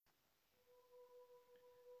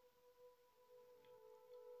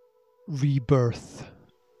Rebirth.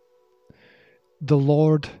 The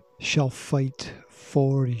Lord shall fight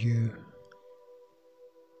for you.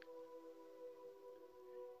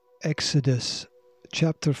 Exodus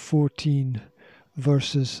chapter 14,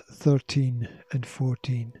 verses 13 and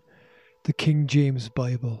 14, the King James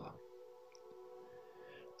Bible.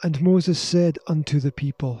 And Moses said unto the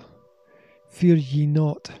people, Fear ye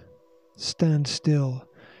not, stand still,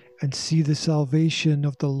 and see the salvation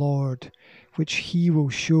of the Lord, which he will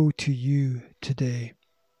show to you today.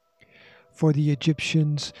 For the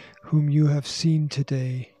Egyptians whom you have seen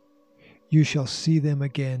today, you shall see them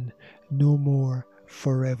again no more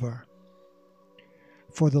forever.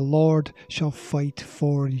 For the Lord shall fight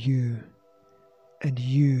for you, and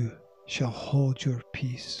you shall hold your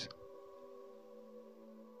peace.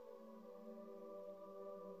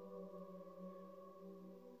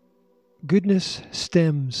 Goodness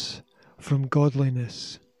stems from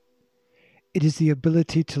godliness. It is the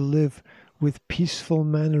ability to live with peaceful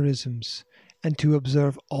mannerisms and to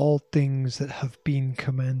observe all things that have been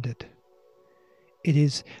commanded. It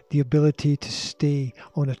is the ability to stay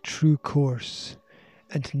on a true course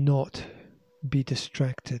and not be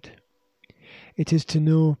distracted. It is to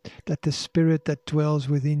know that the Spirit that dwells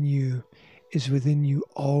within you is within you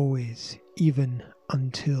always, even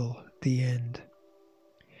until the end.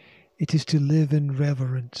 It is to live in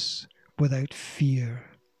reverence without fear.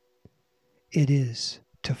 It is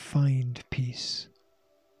to find peace.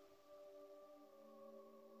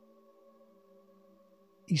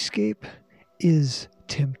 Escape is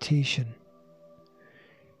temptation.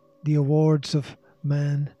 The awards of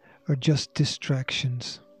man are just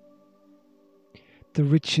distractions. The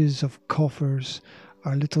riches of coffers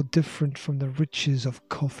are little different from the riches of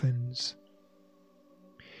coffins.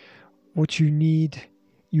 What you need,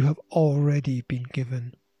 you have already been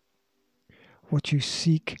given. What you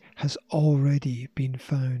seek has already been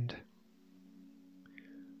found.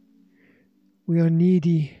 We are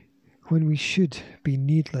needy when we should be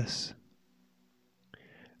needless.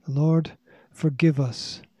 Lord, forgive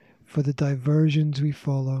us for the diversions we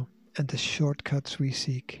follow and the shortcuts we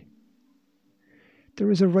seek. There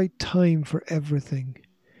is a right time for everything,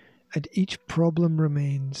 and each problem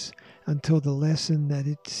remains until the lesson that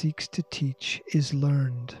it seeks to teach is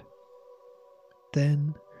learned.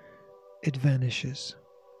 Then it vanishes.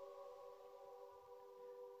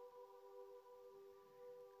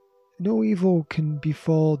 No evil can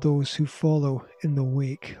befall those who follow in the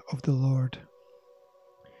wake of the Lord.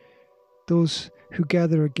 Those who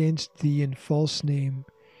gather against thee in false name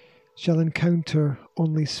shall encounter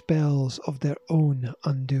only spells of their own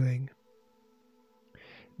undoing.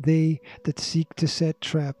 They that seek to set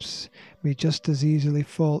traps may just as easily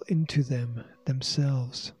fall into them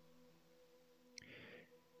themselves.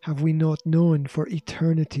 Have we not known for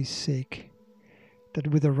eternity's sake that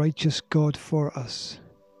with a righteous God for us,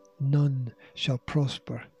 none shall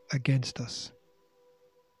prosper against us?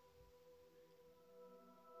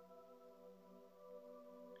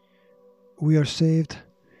 We are saved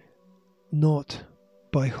not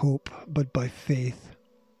by hope, but by faith.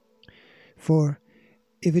 For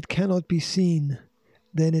if it cannot be seen,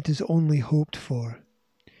 then it is only hoped for.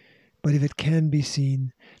 But if it can be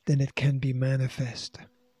seen, then it can be manifest.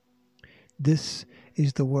 This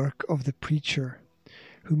is the work of the preacher,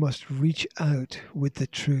 who must reach out with the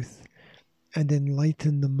truth and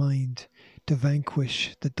enlighten the mind to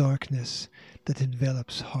vanquish the darkness that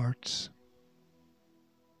envelops hearts.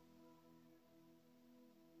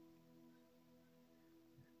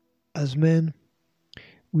 As men,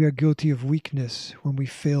 we are guilty of weakness when we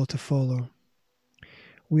fail to follow.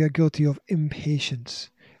 We are guilty of impatience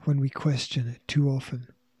when we question too often.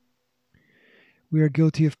 We are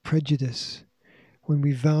guilty of prejudice when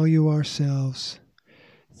we value ourselves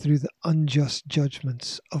through the unjust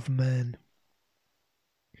judgments of man.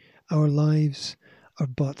 Our lives are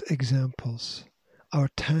but examples. Our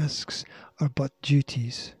tasks are but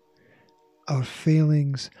duties. Our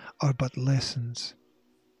failings are but lessons.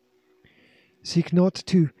 Seek not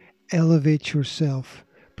to elevate yourself,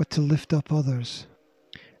 but to lift up others.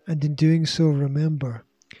 And in doing so, remember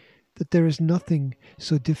that there is nothing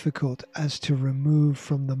so difficult as to remove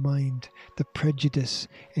from the mind the prejudice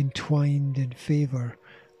entwined in favour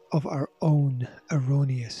of our own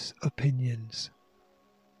erroneous opinions.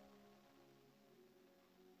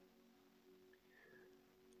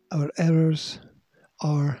 Our errors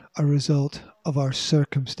are a result of our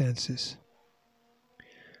circumstances.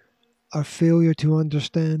 Our failure to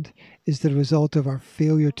understand is the result of our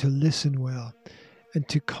failure to listen well and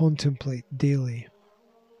to contemplate daily.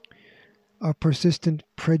 Our persistent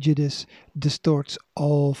prejudice distorts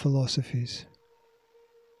all philosophies.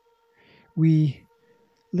 We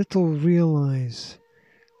little realize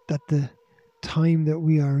that the time that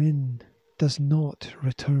we are in does not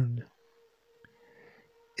return.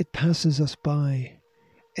 It passes us by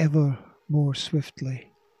ever more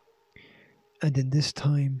swiftly, and in this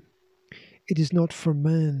time it is not for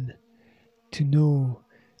man to know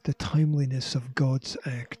the timeliness of God's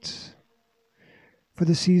acts, for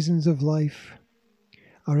the seasons of life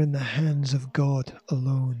are in the hands of God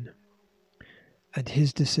alone, and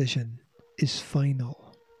his decision is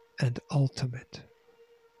final and ultimate.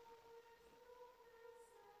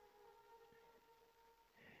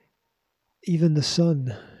 Even the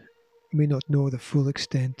Son may not know the full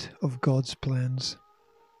extent of God's plans.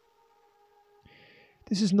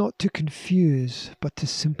 This is not to confuse, but to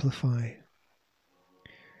simplify.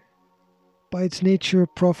 By its nature,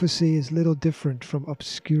 prophecy is little different from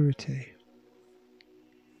obscurity.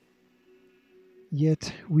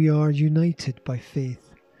 Yet we are united by faith,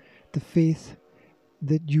 the faith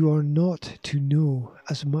that you are not to know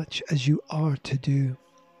as much as you are to do,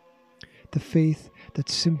 the faith that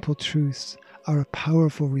simple truths are a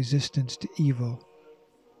powerful resistance to evil.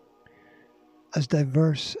 As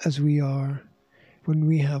diverse as we are, when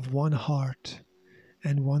we have one heart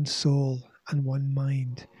and one soul and one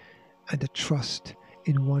mind and a trust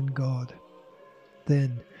in one God,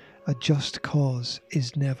 then a just cause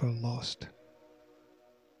is never lost.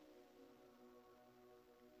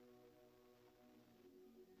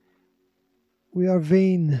 We are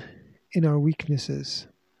vain in our weaknesses.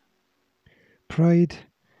 Pride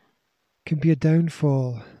can be a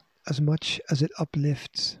downfall as much as it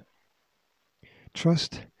uplifts.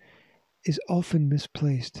 Trust is often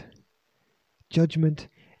misplaced. Judgment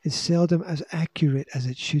is seldom as accurate as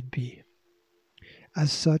it should be.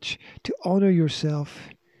 As such, to honor yourself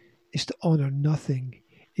is to honor nothing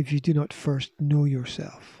if you do not first know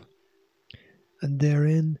yourself. And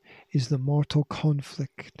therein is the mortal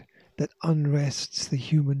conflict that unrests the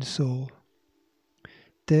human soul.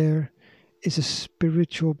 There is a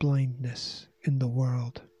spiritual blindness in the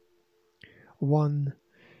world, one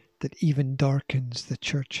that even darkens the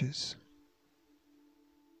churches.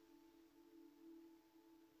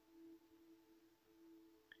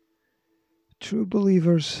 True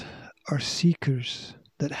believers are seekers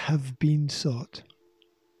that have been sought.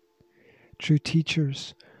 True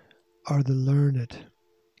teachers are the learned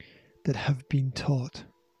that have been taught.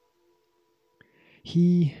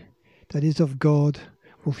 He that is of God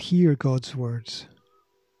will hear God's words.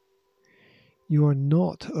 You are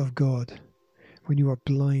not of God when you are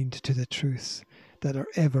blind to the truths that are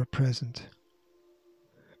ever present.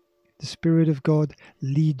 The Spirit of God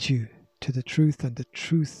leads you to the truth, and the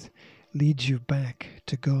truth leads you back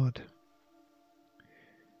to God.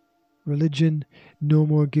 Religion no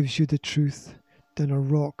more gives you the truth than a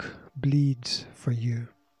rock bleeds for you.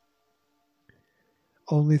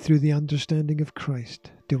 Only through the understanding of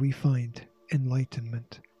Christ do we find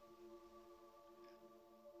enlightenment.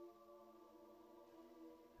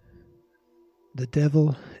 The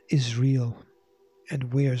devil is real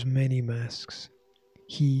and wears many masks.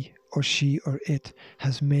 He or she or it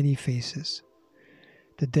has many faces.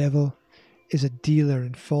 The devil is a dealer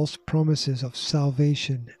in false promises of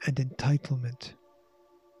salvation and entitlement.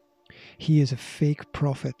 He is a fake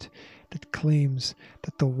prophet that claims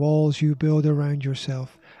that the walls you build around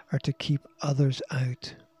yourself are to keep others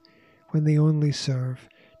out, when they only serve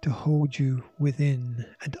to hold you within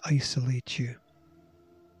and isolate you.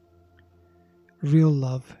 Real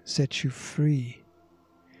love sets you free.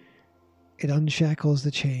 It unshackles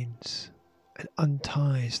the chains and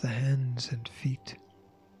unties the hands and feet.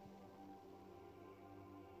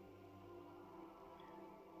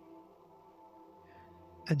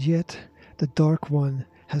 And yet the Dark One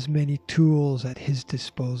has many tools at his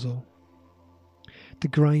disposal. The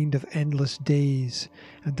grind of endless days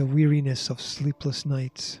and the weariness of sleepless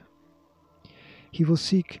nights. He will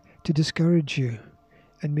seek to discourage you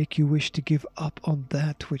and make you wish to give up on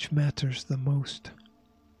that which matters the most.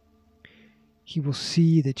 He will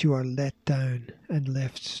see that you are let down and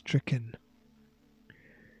left stricken,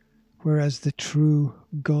 whereas the true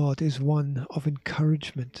God is one of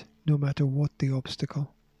encouragement no matter what the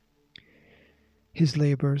obstacle. His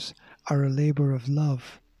labours are a labour of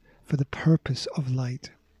love for the purpose of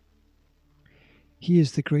light. He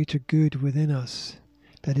is the greater good within us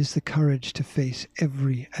that is the courage to face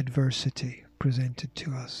every adversity presented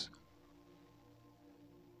to us.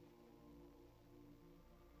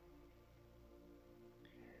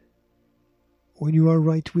 When you are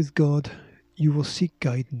right with God, you will seek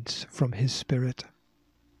guidance from His Spirit,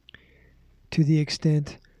 to the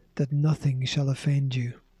extent that nothing shall offend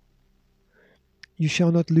you. You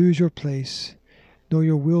shall not lose your place, nor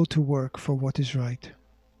your will to work for what is right.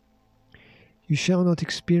 You shall not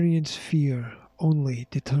experience fear, only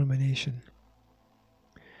determination.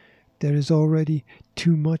 There is already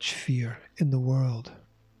too much fear in the world.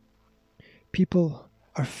 People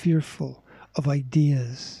are fearful of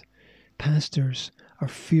ideas. Pastors are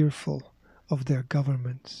fearful of their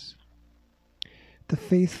governments. The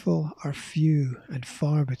faithful are few and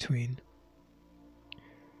far between.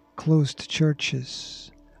 Closed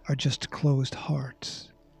churches are just closed hearts.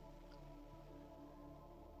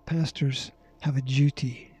 Pastors have a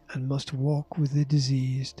duty and must walk with the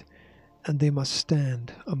diseased, and they must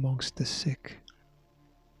stand amongst the sick.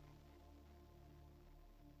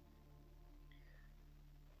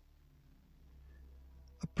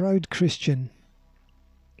 A proud Christian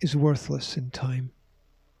is worthless in time.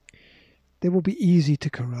 They will be easy to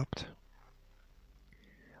corrupt.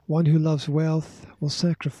 One who loves wealth will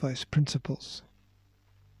sacrifice principles.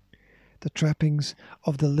 The trappings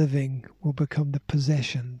of the living will become the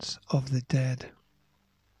possessions of the dead.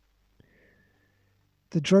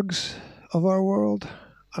 The drugs of our world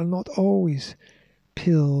are not always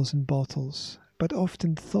pills and bottles, but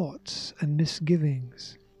often thoughts and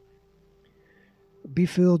misgivings. Be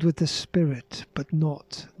filled with the Spirit, but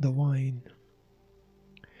not the wine.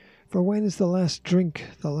 For when is the last drink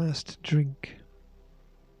the last drink?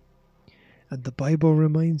 And the Bible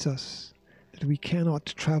reminds us that we cannot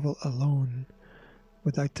travel alone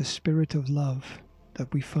without the spirit of love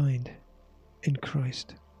that we find in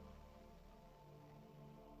Christ.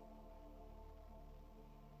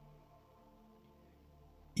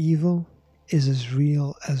 Evil is as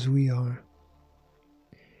real as we are.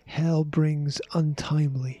 Hell brings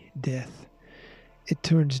untimely death. It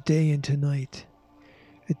turns day into night.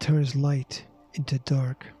 It turns light into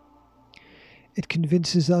dark. It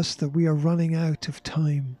convinces us that we are running out of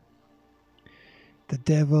time. The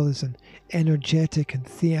devil is an energetic and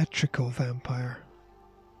theatrical vampire.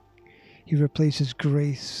 He replaces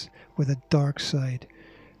grace with a dark side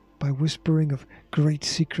by whispering of great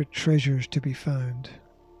secret treasures to be found,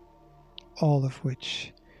 all of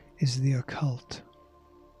which is the occult.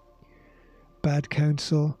 Bad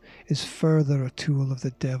counsel is further a tool of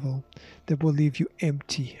the devil that will leave you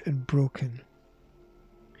empty and broken.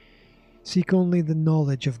 Seek only the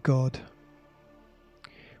knowledge of God.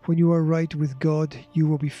 When you are right with God, you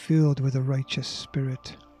will be filled with a righteous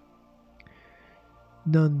spirit.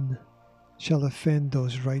 None shall offend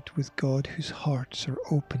those right with God whose hearts are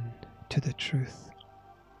open to the truth.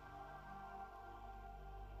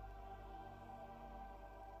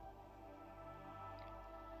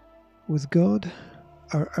 With God,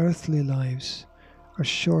 our earthly lives are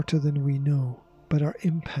shorter than we know, but our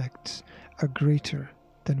impacts are greater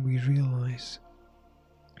than we realize.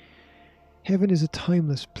 Heaven is a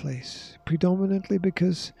timeless place, predominantly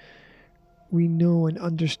because we know and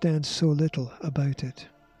understand so little about it.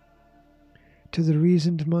 To the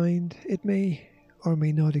reasoned mind, it may or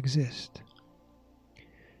may not exist.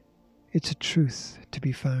 It's a truth to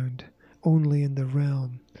be found only in the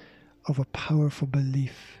realm of a powerful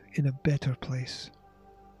belief in a better place.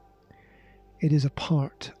 It is a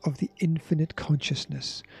part of the infinite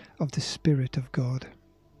consciousness of the Spirit of God,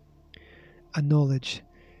 a knowledge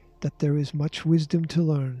that there is much wisdom to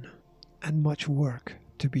learn and much work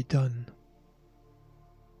to be done.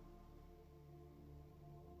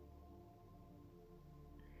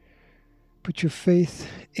 Put your faith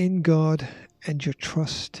in God and your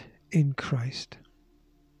trust in Christ.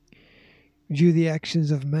 View the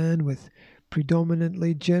actions of man with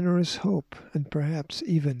predominantly generous hope and perhaps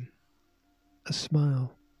even a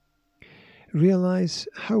smile. Realize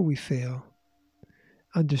how we fail.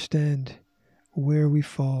 Understand where we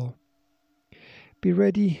fall. Be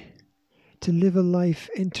ready to live a life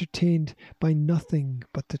entertained by nothing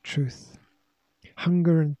but the truth.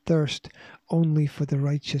 Hunger and thirst only for the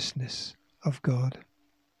righteousness of God.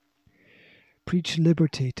 Preach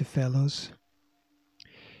liberty to fellows.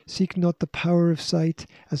 Seek not the power of sight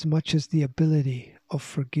as much as the ability of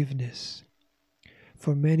forgiveness.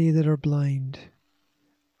 For many that are blind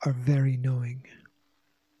are very knowing.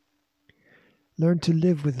 Learn to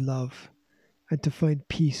live with love and to find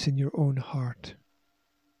peace in your own heart.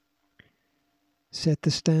 Set the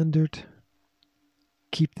standard,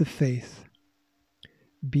 keep the faith,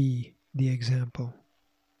 be the example.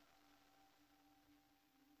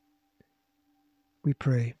 We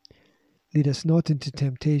pray, lead us not into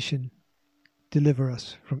temptation, deliver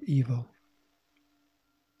us from evil.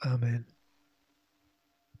 Amen.